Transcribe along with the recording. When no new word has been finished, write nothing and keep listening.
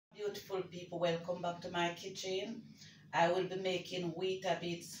beautiful people, welcome back to my kitchen. I will be making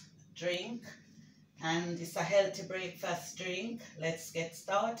Weetabix drink, and it's a healthy breakfast drink. Let's get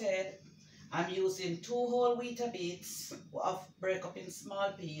started. I'm using 2 whole Weetabix, break up in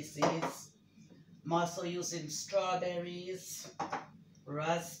small pieces. I'm also using strawberries,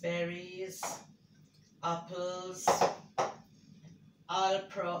 raspberries, apples, all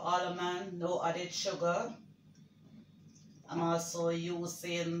pro almond, no added sugar. I'm also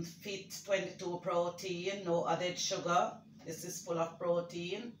using Fit 22 protein, no added sugar. This is full of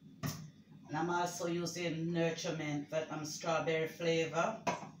protein. And I'm also using Nurturement, but I'm strawberry flavor.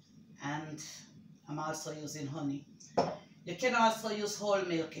 And I'm also using honey. You can also use whole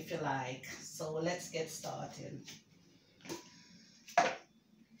milk if you like. So let's get started.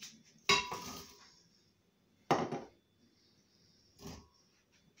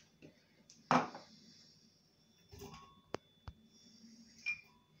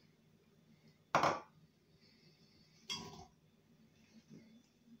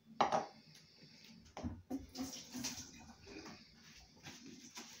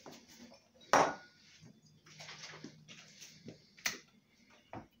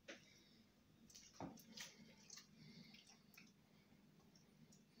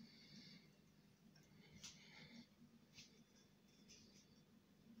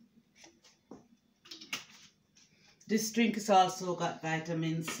 This drink has also got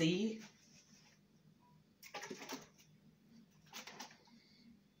vitamin C.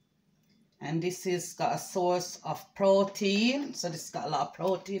 And this is got a source of protein. So this got a lot of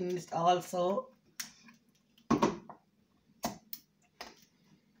protein in it also.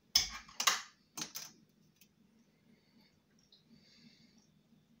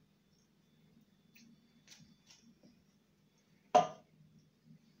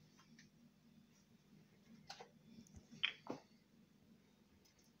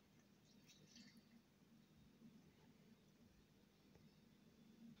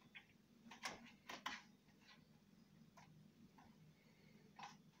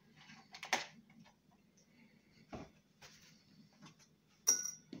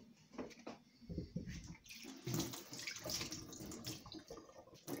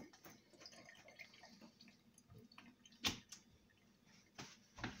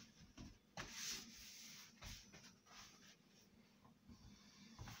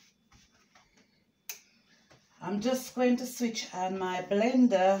 I'm just going to switch on my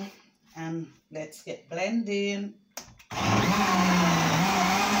blender and let's get blending.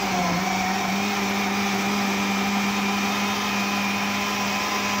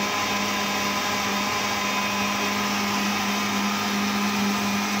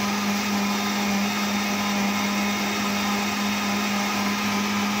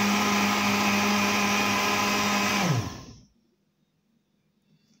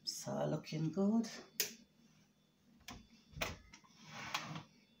 So looking good.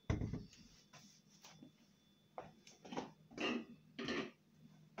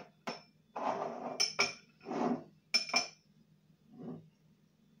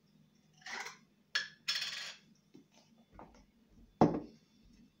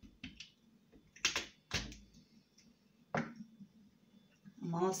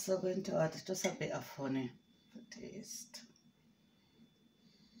 I'm also going to add just a bit of honey for taste.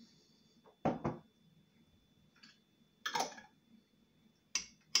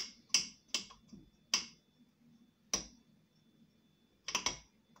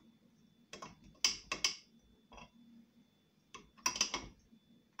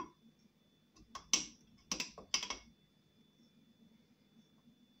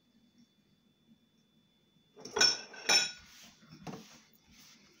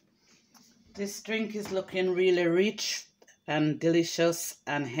 This drink is looking really rich and delicious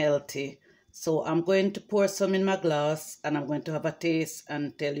and healthy. So I'm going to pour some in my glass and I'm going to have a taste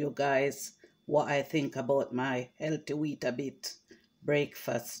and tell you guys what I think about my healthy Weetabix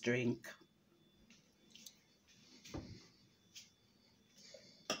breakfast drink.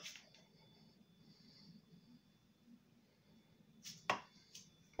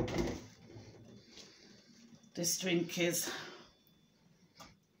 This drink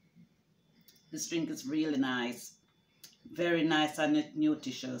is really nice. Very nice and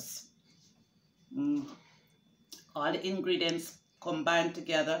nutritious. All the ingredients combined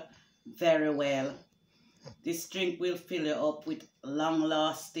together very well. This drink will fill you up with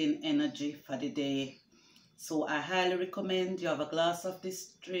long-lasting energy for the day. So I highly recommend you have a glass of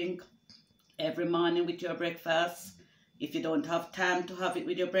this drink every morning with your breakfast. If you don't have time to have it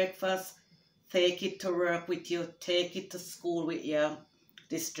with your breakfast, take it to work with you, take it to school with you.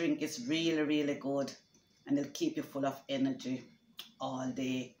 This drink is really, really good and it'll keep you full of energy all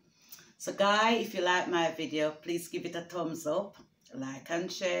day. So guys, if you like my video, please give it a thumbs up, like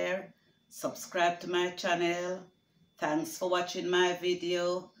and share, subscribe to my channel. Thanks for watching my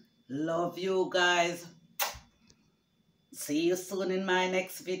video. Love you guys. See you soon in my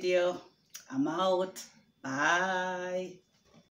next video. I'm out. Bye.